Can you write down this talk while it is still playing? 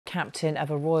captain of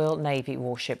a Royal Navy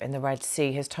warship in the Red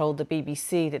Sea has told the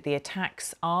BBC that the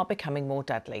attacks are becoming more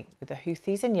deadly, with the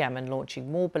Houthis in Yemen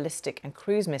launching more ballistic and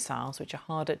cruise missiles which are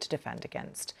harder to defend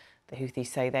against. The Houthis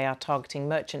say they are targeting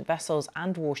merchant vessels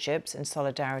and warships in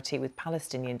solidarity with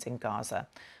Palestinians in Gaza.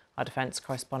 Our defence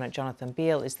correspondent Jonathan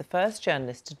Beale is the first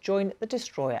journalist to join the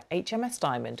destroyer HMS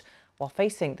Diamond while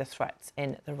facing the threats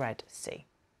in the Red Sea.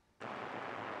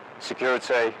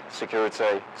 Security,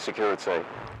 security, security.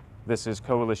 This is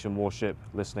Coalition Warship,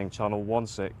 listening Channel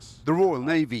 16. The Royal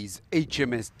Navy's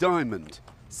HMS Diamond,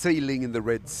 sailing in the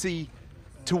Red Sea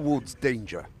towards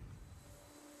danger.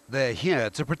 They're here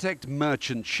to protect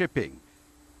merchant shipping,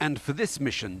 and for this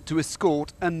mission to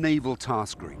escort a naval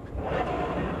task group.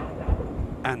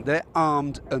 And they're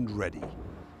armed and ready.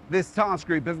 This task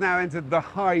group has now entered the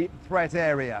high threat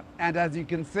area, and as you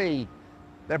can see,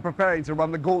 they're preparing to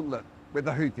run the gauntlet with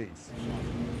the Houthis.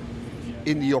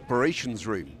 In the operations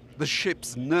room, the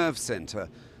ship's nerve centre,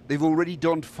 they've already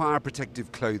donned fire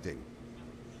protective clothing.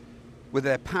 With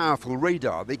their powerful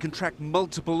radar, they can track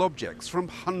multiple objects from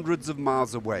hundreds of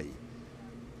miles away.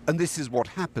 And this is what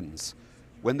happens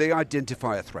when they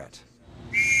identify a threat.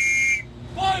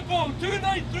 Firebomb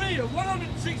 293 at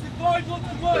 165 knots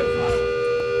to work.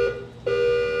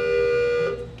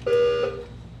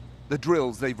 The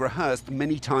drills they've rehearsed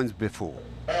many times before.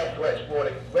 Air threats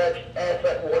warning, red. Air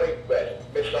threat warning, red.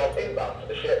 Missile inbound to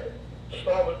the ship.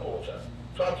 Starboard quarter.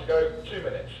 Time to go, 2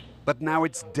 minutes. But now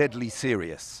it's deadly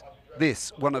serious.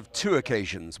 This, one of two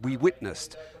occasions we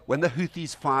witnessed when the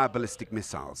Houthis fire ballistic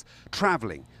missiles,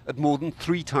 travelling at more than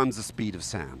 3 times the speed of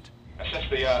sound. Assess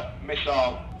the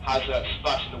missile has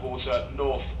splashed in the water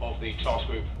north of the task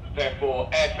group. Therefore,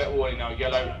 air threat warning now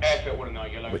yellow, air threat warning now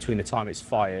yellow. Between the time it's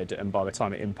fired and by the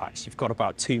time it impacts, you've got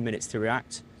about 2 minutes to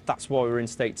react. That's why we're in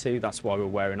state 2, that's why we're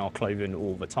wearing our clothing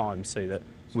all the time, so that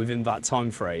within that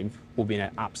time frame, we'll be in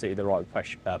absolutely the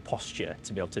right posture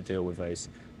to be able to deal with those.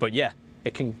 But yeah,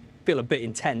 it can feel a bit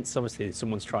intense, obviously, if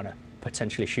someone's trying to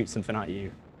potentially shoot something at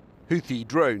you. Houthi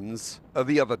drones are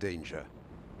the other danger.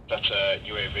 That's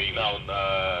UAV down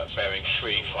bearing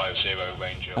 350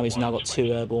 Ranger. And he's now got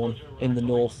 2 airborne in the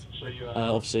north.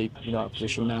 Obviously, you know, our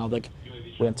position now,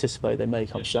 we anticipate they may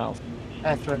come south.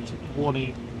 Air threat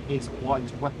warning is white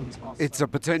weapons. It's a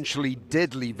potentially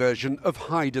deadly version of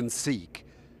hide and seek,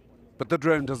 but the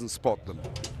drone doesn't spot them.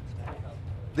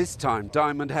 This time,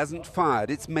 Diamond hasn't fired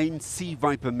its main Sea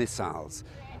Viper missiles,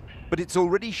 but it's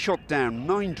already shot down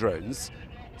 9 drones,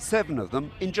 7 of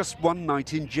them in just one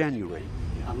night in January.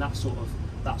 And that sort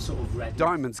of red.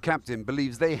 Diamond's captain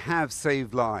believes they have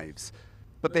saved lives,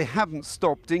 but they haven't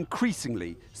stopped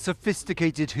increasingly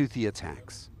sophisticated Houthi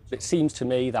attacks. It seems to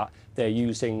me that they're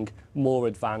using more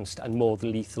advanced and more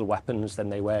lethal weapons than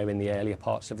they were in the earlier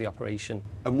parts of the operation.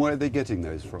 And where are they getting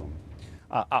those from?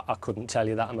 I couldn't tell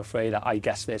you that, I'm afraid. I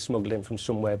guess they're smuggling from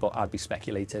somewhere, but I'd be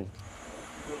speculating.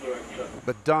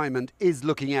 But Diamond is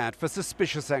looking out for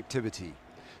suspicious activity.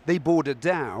 They board a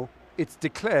dhow. It's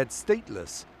declared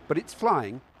stateless, but it's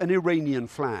flying an Iranian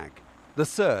flag. The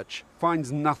search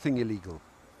finds nothing illegal.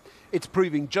 It's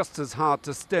proving just as hard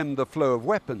to stem the flow of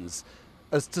weapons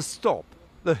as to stop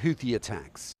the Houthi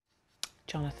attacks.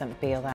 Jonathan Beale.